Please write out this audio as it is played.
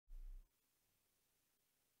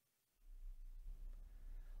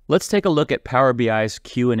Let's take a look at Power BI's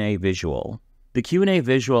Q&A visual. The Q&A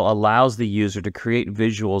visual allows the user to create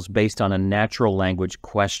visuals based on a natural language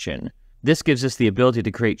question. This gives us the ability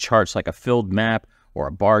to create charts like a filled map or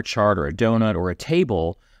a bar chart or a donut or a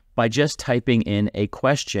table by just typing in a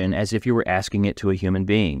question as if you were asking it to a human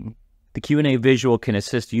being. The Q&A visual can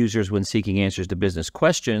assist users when seeking answers to business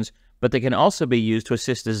questions, but they can also be used to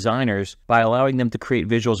assist designers by allowing them to create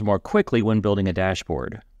visuals more quickly when building a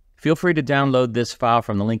dashboard. Feel free to download this file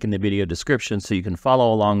from the link in the video description so you can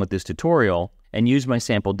follow along with this tutorial and use my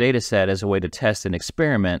sample dataset as a way to test and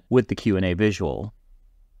experiment with the Q&A visual.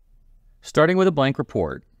 Starting with a blank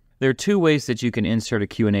report, there are two ways that you can insert a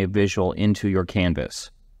Q&A visual into your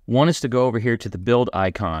canvas. One is to go over here to the build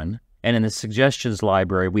icon, and in the suggestions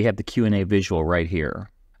library, we have the Q&A visual right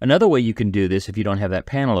here. Another way you can do this if you don't have that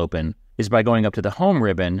panel open is by going up to the home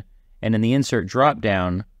ribbon, and in the insert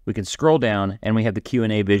drop-down, we can scroll down and we have the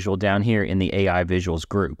Q&A visual down here in the AI visuals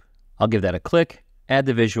group. I'll give that a click, add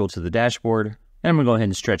the visual to the dashboard, and I'm going to go ahead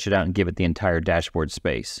and stretch it out and give it the entire dashboard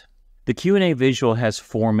space. The Q&A visual has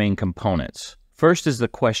four main components. First is the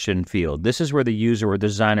question field. This is where the user or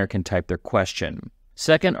designer can type their question.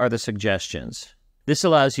 Second are the suggestions. This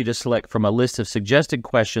allows you to select from a list of suggested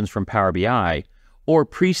questions from Power BI or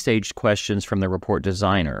pre-staged questions from the report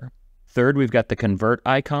designer. Third, we've got the convert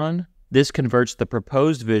icon. This converts the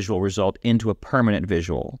proposed visual result into a permanent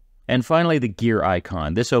visual. And finally, the gear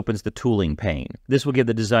icon. This opens the tooling pane. This will give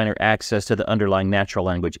the designer access to the underlying natural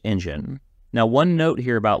language engine. Now, one note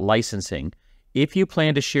here about licensing. If you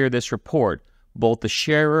plan to share this report, both the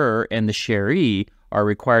sharer and the sharee are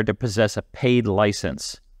required to possess a paid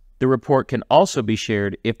license. The report can also be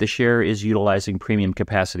shared if the sharer is utilizing premium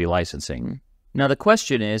capacity licensing. Now the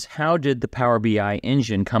question is, how did the Power BI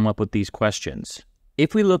engine come up with these questions?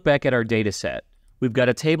 If we look back at our data set, we've got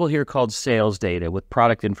a table here called sales data with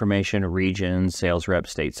product information, region, sales rep,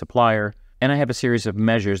 state, supplier, and I have a series of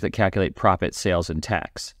measures that calculate profit, sales, and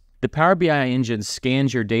tax. The Power BI engine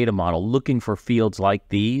scans your data model looking for fields like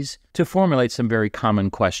these to formulate some very common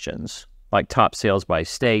questions, like top sales by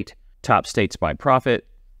state, top states by profit,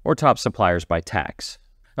 or top suppliers by tax.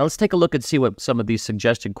 Now let's take a look and see what some of these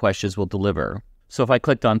suggested questions will deliver. So if I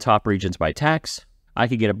clicked on top regions by tax, I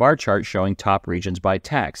could get a bar chart showing top regions by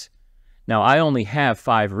tax. Now I only have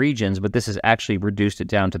 5 regions, but this has actually reduced it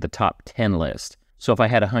down to the top 10 list. So if I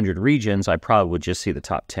had 100 regions, I probably would just see the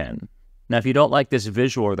top 10. Now if you don't like this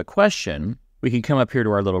visual or the question, we can come up here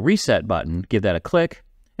to our little reset button, give that a click,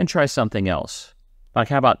 and try something else. Like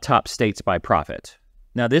how about top states by profit?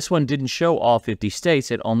 Now this one didn't show all 50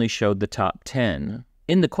 states, it only showed the top 10.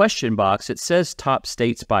 In the question box, it says top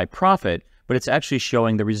states by profit, but it's actually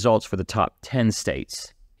showing the results for the top 10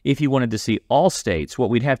 states. If you wanted to see all states, what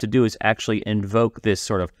we'd have to do is actually invoke this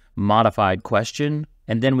sort of modified question,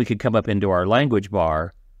 and then we could come up into our language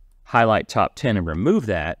bar, highlight top 10 and remove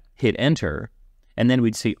that, hit enter, and then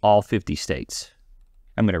we'd see all 50 states.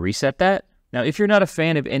 I'm going to reset that. Now, if you're not a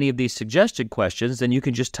fan of any of these suggested questions, then you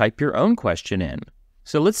can just type your own question in.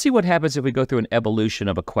 So let's see what happens if we go through an evolution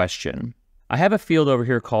of a question. I have a field over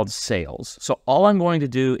here called sales. So all I'm going to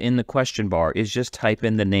do in the question bar is just type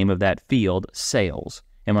in the name of that field, sales.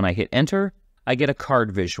 And when I hit enter, I get a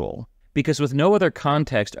card visual. Because with no other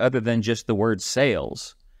context other than just the word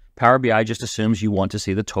sales, Power BI just assumes you want to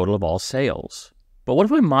see the total of all sales. But what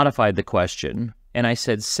if we modified the question and I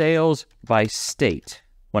said sales by state?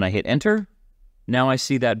 When I hit enter, now I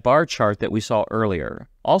see that bar chart that we saw earlier.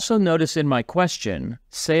 Also notice in my question,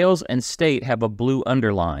 sales and state have a blue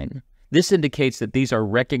underline. This indicates that these are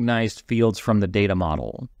recognized fields from the data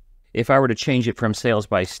model. If I were to change it from sales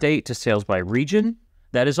by state to sales by region,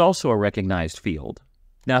 that is also a recognized field.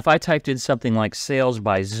 Now, if I typed in something like sales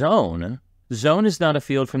by zone, zone is not a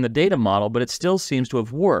field from the data model, but it still seems to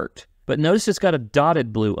have worked. But notice it's got a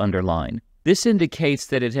dotted blue underline. This indicates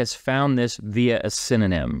that it has found this via a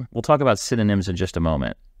synonym. We'll talk about synonyms in just a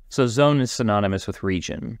moment. So zone is synonymous with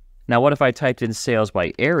region. Now, what if I typed in sales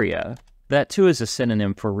by area? That too is a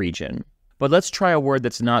synonym for region. But let's try a word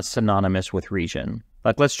that's not synonymous with region.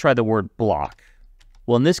 Like let's try the word block.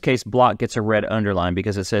 Well, in this case, block gets a red underline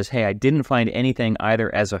because it says, hey, I didn't find anything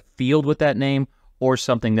either as a field with that name or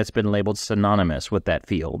something that's been labeled synonymous with that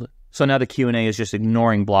field. So now the Q&A is just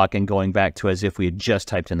ignoring block and going back to as if we had just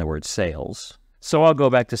typed in the word sales. So I'll go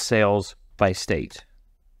back to sales by state.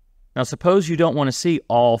 Now suppose you don't want to see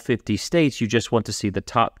all 50 states, you just want to see the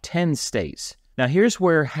top 10 states. Now here's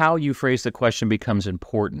where how you phrase the question becomes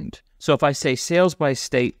important. So if I say sales by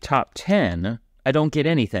state top 10, I don't get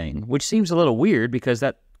anything, which seems a little weird because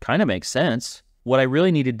that kind of makes sense. What I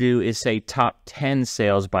really need to do is say top 10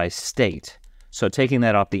 sales by state. So taking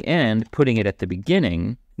that off the end, putting it at the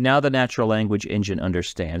beginning. Now the natural language engine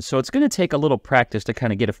understands. So it's going to take a little practice to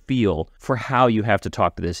kind of get a feel for how you have to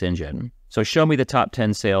talk to this engine. So show me the top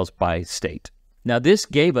 10 sales by state. Now this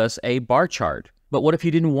gave us a bar chart. But what if you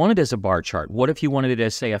didn't want it as a bar chart? What if you wanted it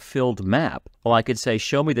as, say, a filled map? Well, I could say,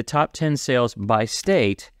 show me the top 10 sales by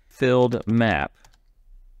state, filled map.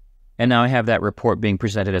 And now I have that report being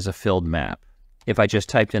presented as a filled map. If I just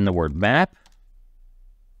typed in the word map,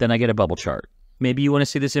 then I get a bubble chart. Maybe you want to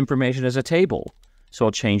see this information as a table. So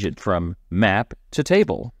I'll change it from map to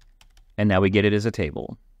table. And now we get it as a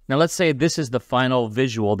table. Now let's say this is the final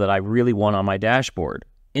visual that I really want on my dashboard.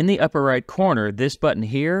 In the upper right corner, this button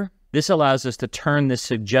here, this allows us to turn this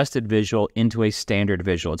suggested visual into a standard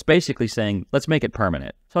visual. It's basically saying, let's make it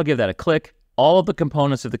permanent. So I'll give that a click. All of the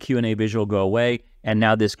components of the Q&A visual go away, and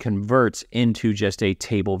now this converts into just a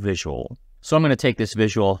table visual. So I'm going to take this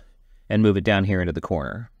visual and move it down here into the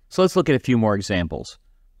corner. So let's look at a few more examples.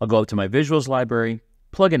 I'll go up to my visuals library,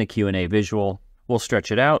 plug in a Q&A visual. We'll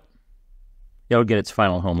stretch it out. It'll get its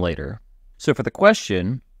final home later. So for the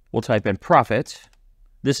question, we'll type in profit.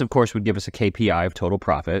 This, of course, would give us a KPI of total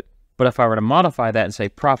profit. But if I were to modify that and say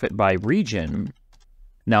profit by region,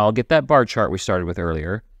 now I'll get that bar chart we started with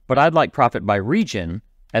earlier, but I'd like profit by region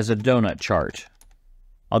as a donut chart.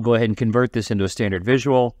 I'll go ahead and convert this into a standard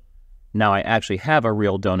visual. Now I actually have a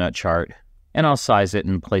real donut chart, and I'll size it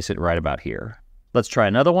and place it right about here. Let's try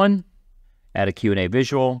another one. Add a Q&A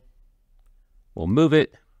visual. We'll move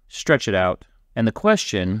it, stretch it out, and the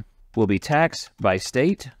question will be tax by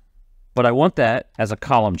state, but I want that as a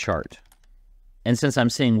column chart. And since I'm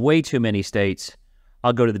seeing way too many states,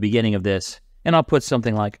 I'll go to the beginning of this and I'll put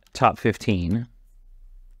something like top 15.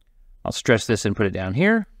 I'll stretch this and put it down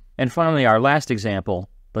here. And finally, our last example,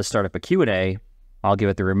 let's start up a Q&A. I'll give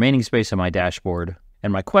it the remaining space on my dashboard.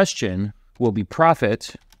 And my question will be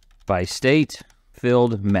profit by state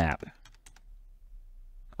filled map.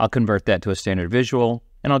 I'll convert that to a standard visual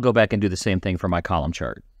and I'll go back and do the same thing for my column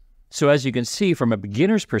chart. So as you can see from a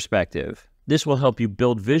beginner's perspective, this will help you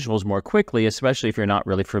build visuals more quickly, especially if you're not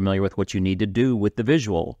really familiar with what you need to do with the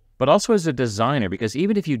visual. But also as a designer, because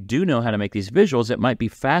even if you do know how to make these visuals, it might be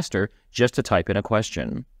faster just to type in a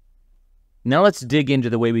question. Now let's dig into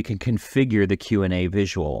the way we can configure the Q&A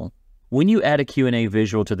visual. When you add a Q&A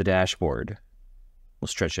visual to the dashboard, we'll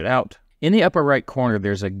stretch it out. In the upper right corner,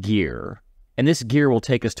 there's a gear, and this gear will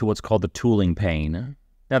take us to what's called the tooling pane.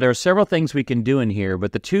 Now, there are several things we can do in here,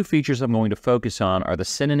 but the two features I'm going to focus on are the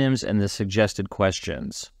synonyms and the suggested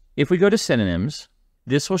questions. If we go to synonyms,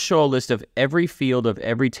 this will show a list of every field of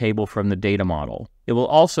every table from the data model. It will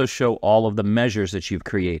also show all of the measures that you've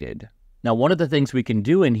created. Now, one of the things we can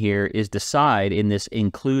do in here is decide in this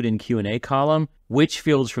include in Q&A column, which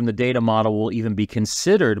fields from the data model will even be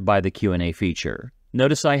considered by the Q&A feature.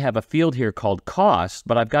 Notice I have a field here called cost,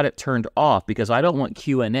 but I've got it turned off because I don't want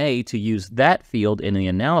Q&A to use that field in the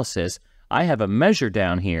analysis. I have a measure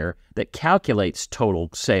down here that calculates total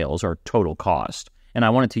sales or total cost, and I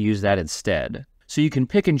wanted to use that instead. So you can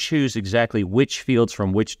pick and choose exactly which fields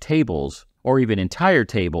from which tables, or even entire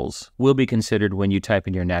tables, will be considered when you type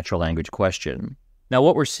in your natural language question. Now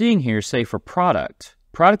what we're seeing here, say for product.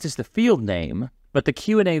 Product is the field name, but the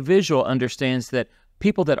Q&A visual understands that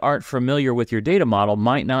people that aren't familiar with your data model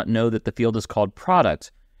might not know that the field is called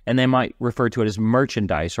product, and they might refer to it as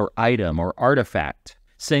merchandise or item or artifact.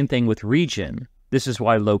 Same thing with region. This is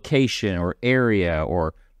why location or area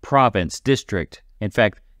or province, district. In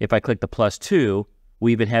fact, if I click the +2,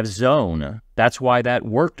 we even have zone. That's why that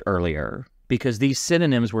worked earlier, because these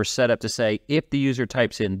synonyms were set up to say if the user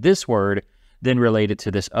types in this word, then relate it to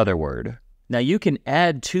this other word. Now you can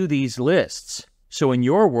add to these lists. So in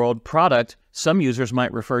your world, product, some users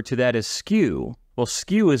might refer to that as SKU. Well,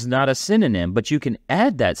 SKU is not a synonym, but you can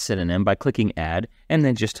add that synonym by clicking add and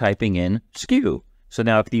then just typing in SKU. So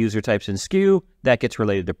now if the user types in SKU, that gets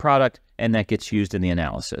related to product and that gets used in the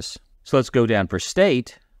analysis. So let's go down for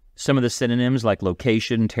state. Some of the synonyms like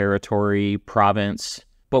location, territory, province.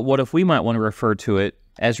 But what if we might want to refer to it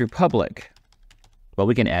as republic? Well,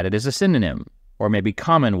 we can add it as a synonym, or maybe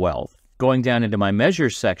commonwealth. Going down into my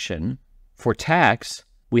measures section, for tax,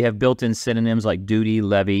 we have built-in synonyms like duty,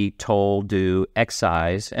 levy, toll, due,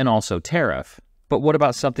 excise, and also tariff. But what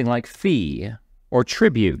about something like fee or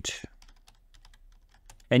tribute?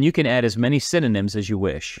 And you can add as many synonyms as you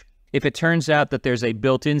wish. If it turns out that there's a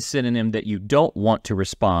built-in synonym that you don't want to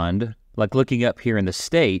respond, like looking up here in the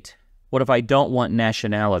state, what if I don't want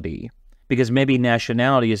nationality? Because maybe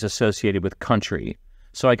nationality is associated with country,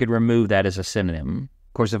 so I could remove that as a synonym.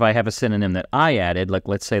 Of course, if I have a synonym that I added, like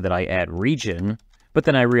let's say that I add region, but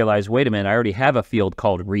then I realize, wait a minute, I already have a field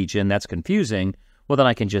called region, that's confusing, well then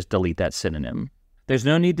I can just delete that synonym. There's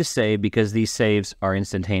no need to save because these saves are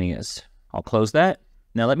instantaneous. I'll close that.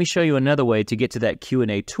 Now let me show you another way to get to that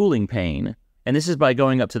Q&A tooling pane. And this is by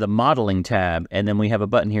going up to the Modeling tab, and then we have a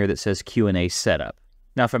button here that says Q&A Setup.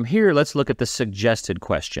 Now from here, let's look at the suggested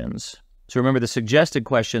questions. So remember, the suggested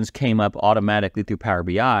questions came up automatically through Power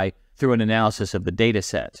BI through an analysis of the data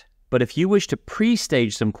set. But if you wish to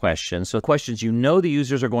pre-stage some questions, so questions you know the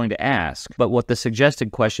users are going to ask, but what the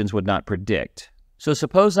suggested questions would not predict. So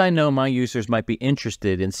suppose I know my users might be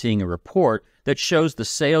interested in seeing a report that shows the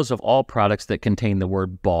sales of all products that contain the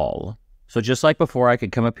word ball. So just like before, I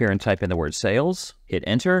could come up here and type in the word sales, hit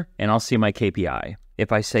enter, and I'll see my KPI.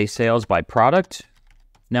 If I say sales by product,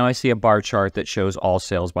 now I see a bar chart that shows all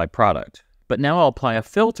sales by product. But now I'll apply a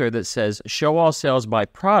filter that says show all sales by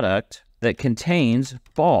product that contains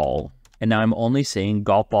ball. And now I'm only seeing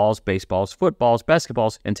golf balls, baseballs, footballs,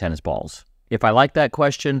 basketballs, and tennis balls. If I like that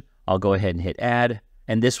question, I'll go ahead and hit add.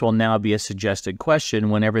 And this will now be a suggested question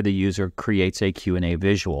whenever the user creates a Q&A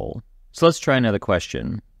visual. So let's try another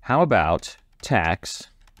question. How about tax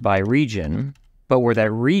by region, but where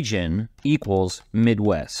that region equals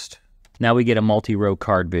Midwest? Now we get a multi-row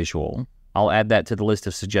card visual. I'll add that to the list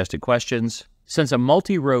of suggested questions. Since a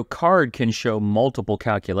multi-row card can show multiple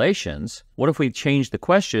calculations, what if we change the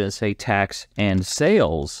question and say tax and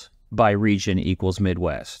sales by region equals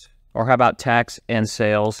Midwest? Or how about tax and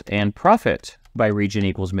sales and profit by region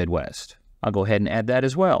equals Midwest? I'll go ahead and add that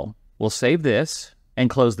as well. We'll save this and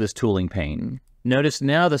close this tooling pane. Notice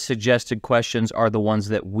now the suggested questions are the ones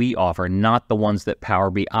that we offer, not the ones that Power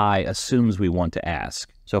BI assumes we want to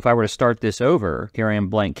ask. So if I were to start this over, here I am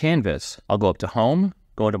blank canvas. I'll go up to Home,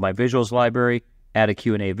 go into my Visuals library, add a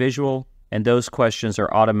Q&A visual, and those questions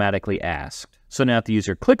are automatically asked. So now if the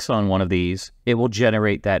user clicks on one of these, it will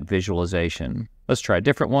generate that visualization. Let's try a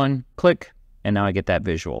different one. Click, and now I get that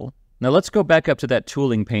visual. Now let's go back up to that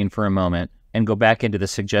tooling pane for a moment and go back into the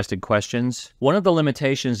suggested questions. One of the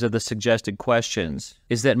limitations of the suggested questions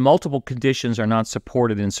is that multiple conditions are not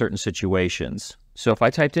supported in certain situations. So if I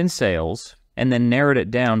typed in sales and then narrowed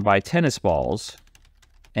it down by tennis balls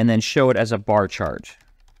and then show it as a bar chart.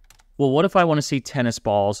 Well, what if I want to see tennis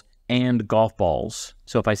balls and golf balls?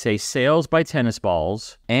 So if I say sales by tennis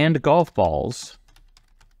balls and golf balls,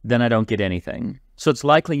 then I don't get anything. So it's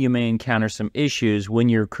likely you may encounter some issues when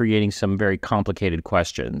you're creating some very complicated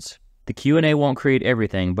questions. The Q&A won't create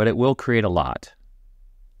everything, but it will create a lot.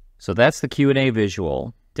 So that's the Q&A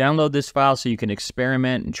visual. Download this file so you can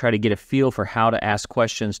experiment and try to get a feel for how to ask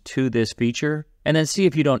questions to this feature, and then see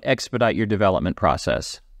if you don't expedite your development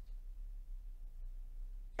process.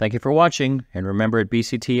 Thank you for watching, and remember at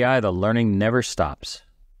BCTI, the learning never stops.